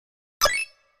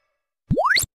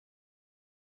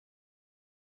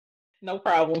No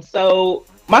problem. So,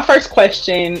 my first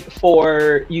question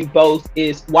for you both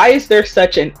is why is there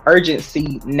such an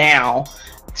urgency now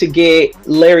to get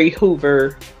Larry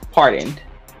Hoover pardoned?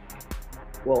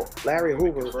 Well, Larry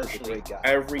Hoover is a Virtually great guy.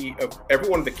 every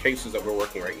one of the cases that we're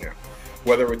working right now,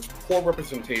 whether it's poor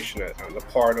representation on the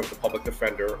part of the public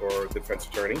defender or the defense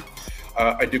attorney,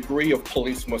 a degree of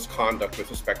police misconduct with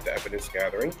respect to evidence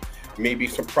gathering, maybe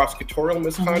some prosecutorial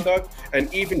misconduct,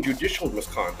 and even judicial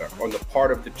misconduct on the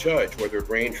part of the judge, whether it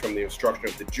ranged from the instruction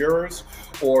of the jurors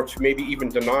or to maybe even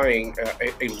denying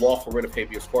a lawful writ of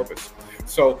habeas corpus.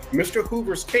 So Mr.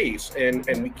 Hoover's case, and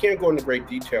we can't go into great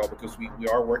detail because we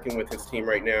are working with his team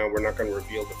right now. We're not going to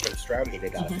reveal defense strategy. They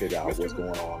got to figure out what's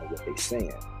going on and what they're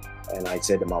saying. And I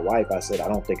said to my wife, I said, I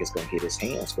don't think it's going to hit his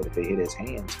hands, but if it hit his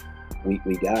hands, we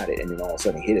got it. And then all of a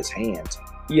sudden it hit his hands.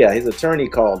 Yeah, his attorney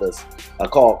called us,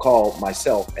 called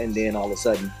myself, and then all of a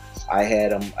sudden I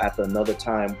had him, after another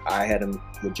time, I had him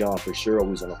with John for sure,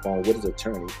 who was on the phone with his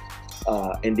attorney.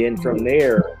 And then from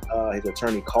there, his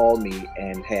attorney called me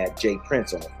and had Jay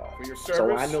Prince on the phone. For your service,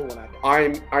 so I know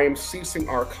when I am ceasing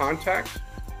our contact,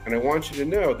 and I want you to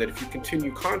know that if you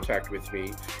continue contact with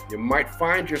me, you might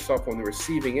find yourself on the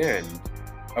receiving end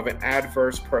of an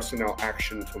adverse personnel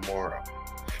action tomorrow.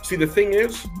 See, the thing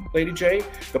is, Lady J,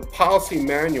 the policy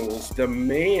manuals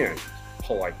demand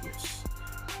politeness.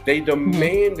 They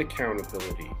demand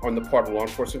accountability on the part of the law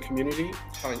enforcement community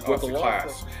with the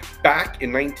class. Back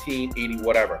in 1980,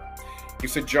 whatever, he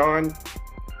said, John,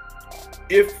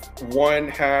 if one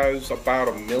has about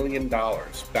 $1 million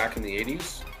back in the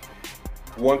 80s,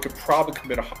 one could probably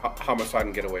commit a homicide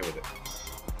and get away with it.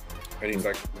 And he's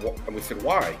like, and we said,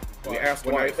 why? And we asked,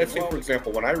 let's say, for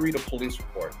example, when I read a police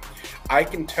report, I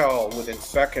can tell within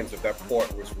seconds if that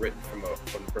report was written from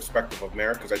the perspective of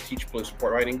merit, because I teach police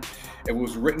report writing. If it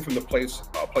was written from the place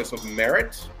of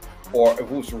merit, or if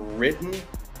it was written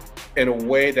in a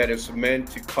way that is meant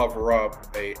to cover up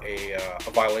a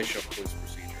violation of police procedure.